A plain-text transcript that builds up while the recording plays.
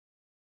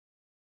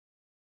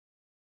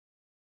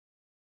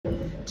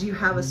Do you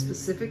have a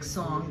specific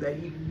song that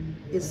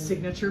is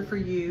signature for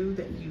you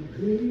that you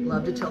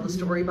love to tell the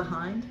story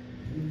behind?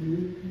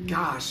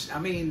 Gosh, I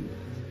mean,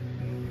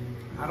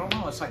 I don't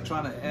know. It's like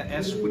trying to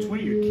ask which one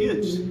of your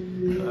kids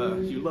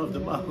you love the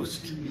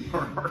most.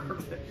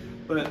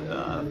 But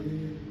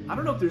I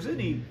don't know if there's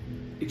any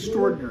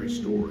extraordinary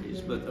stories,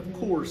 but of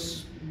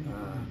course,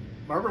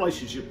 my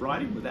relationship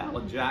writing with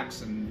Alan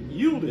Jackson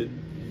yielded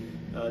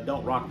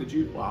Don't Rock the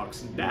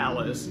Jukebox and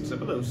Dallas and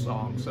some of those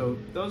songs. So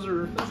those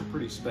are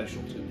pretty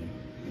special to me.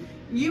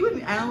 You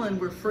and Alan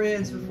were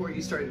friends before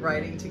you started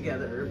writing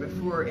together,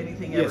 before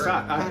anything ever Yes,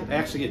 I happened.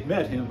 actually had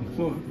met him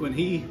when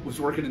he was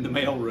working in the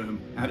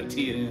mailroom out at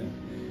TNN.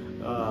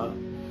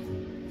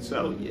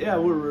 So yeah,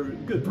 we were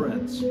good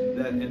friends,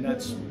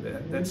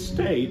 that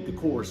stayed the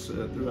course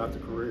throughout the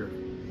career.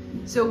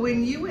 So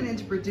when you went in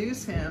to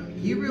produce him,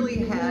 you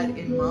really had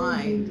in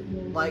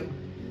mind like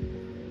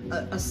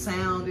a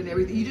sound and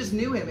everything. You just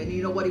knew him and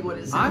you know what he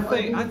wanted to sound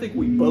like. I think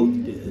we both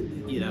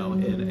did, you know,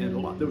 and a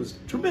lot. There was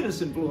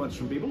tremendous influence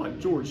from people like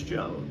George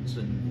Jones,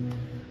 and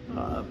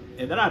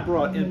then I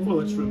brought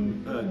influence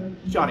from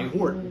Johnny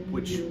Horton,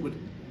 which would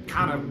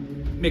kind of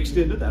mixed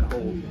into that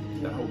whole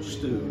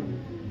stew.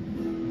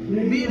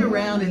 Being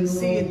around and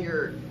seeing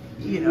your,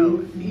 you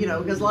know,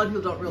 because a lot of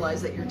people don't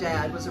realize that your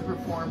dad was a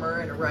performer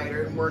and a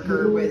writer and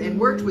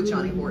worked with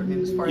Johnny Horton and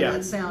was part of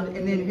that sound.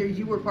 And then here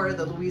you were part of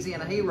the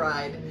Louisiana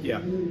Hayride. Yeah.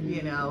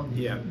 You know.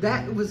 Yeah.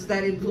 That was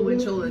that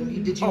influential,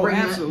 and did you bring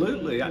that? Oh,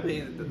 absolutely. I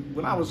mean,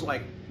 when I was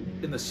like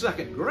in the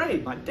 2nd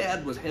grade, my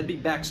dad had me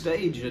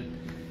backstage at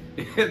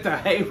the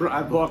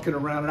Hayride walking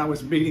around, and I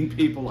was meeting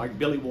people like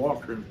Billy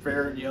Walker and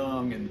Farron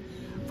Young and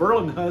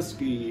Verlin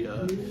Husky.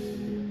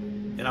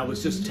 And I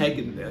was just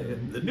taking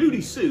the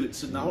nudie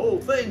suits, and the whole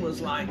thing was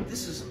like,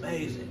 this is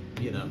amazing,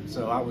 you know.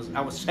 So I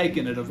was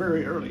taken at a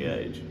very early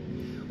age.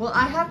 Well,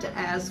 I have to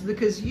ask,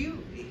 because you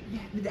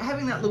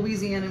having that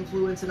Louisiana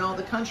influence in all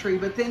the country,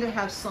 but then to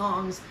have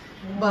songs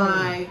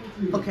by,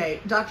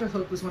 okay, Dr.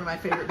 Hook was one of my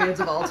favorite bands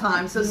of all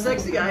time, so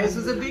Sexy Eyes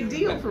was a big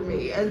deal for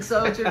me. And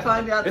so to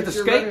find out at that the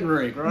you're skating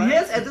rink, right?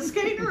 Yes, at the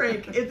skating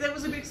rink. That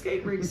was a big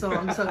skating rink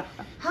song. So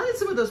how did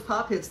some of those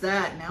pop hits,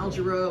 that and Al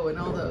Jarreau and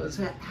all those,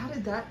 how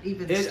did that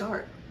even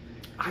start?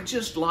 I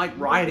just like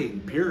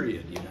writing,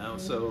 period, you know.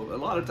 So a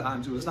lot of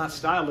times it was not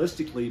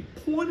stylistically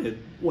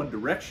pointed one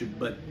direction,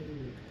 but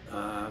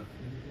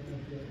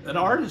an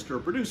artist or a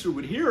producer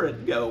would hear it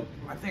and go,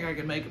 I think I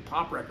can make a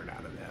pop record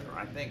out of that, or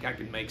I think I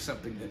can make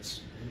something that's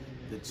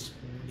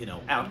you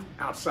know,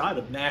 outside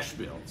of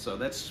Nashville. So I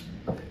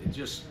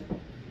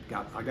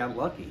got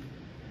lucky.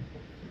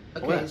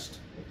 Okay. Blessed.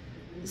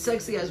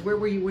 Sexy Eyes, where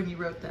were you when you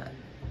wrote that?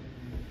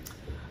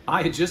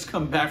 I had just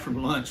come back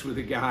from lunch with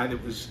a guy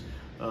that was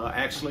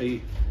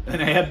actually an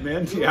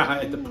admin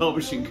guy at the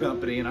publishing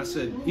company, and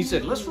he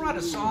said, let's write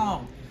a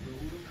song.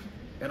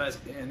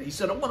 And he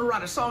said, I want to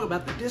write a song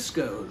about the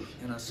disco.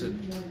 And I said,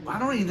 I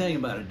don't know anything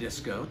about a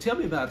disco. Tell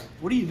me about,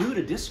 what do you do at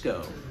a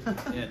disco?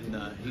 And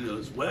he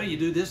goes, well, you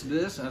do this and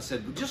this. And I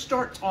said, well, just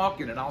start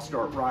talking and I'll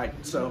start writing.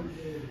 So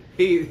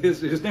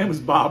his name was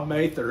Bob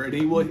Mather, and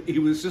he was an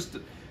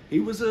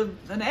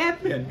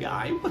admin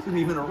guy. He wasn't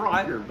even a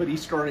writer, but he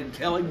started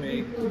telling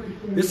me,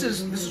 this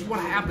is what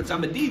happens.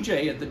 I'm a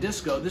DJ at the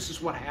disco. This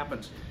is what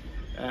happens.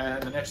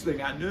 And the next thing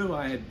I knew,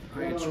 I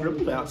had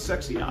scribbled out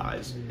Sexy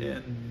Eyes,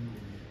 and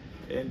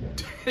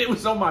it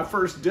was on my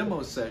first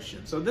demo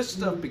session. So this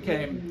stuff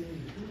became,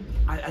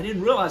 I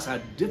didn't realize how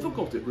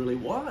difficult it really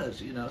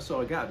was, you know. So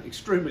I got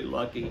extremely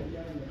lucky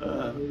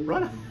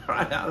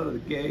right out of the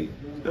gate.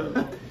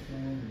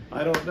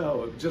 I don't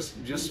know,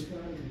 just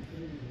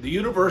the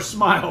universe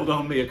smiled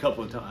on me a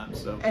couple of times.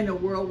 So. And a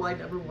worldwide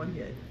 #1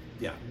 hit.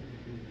 Yeah.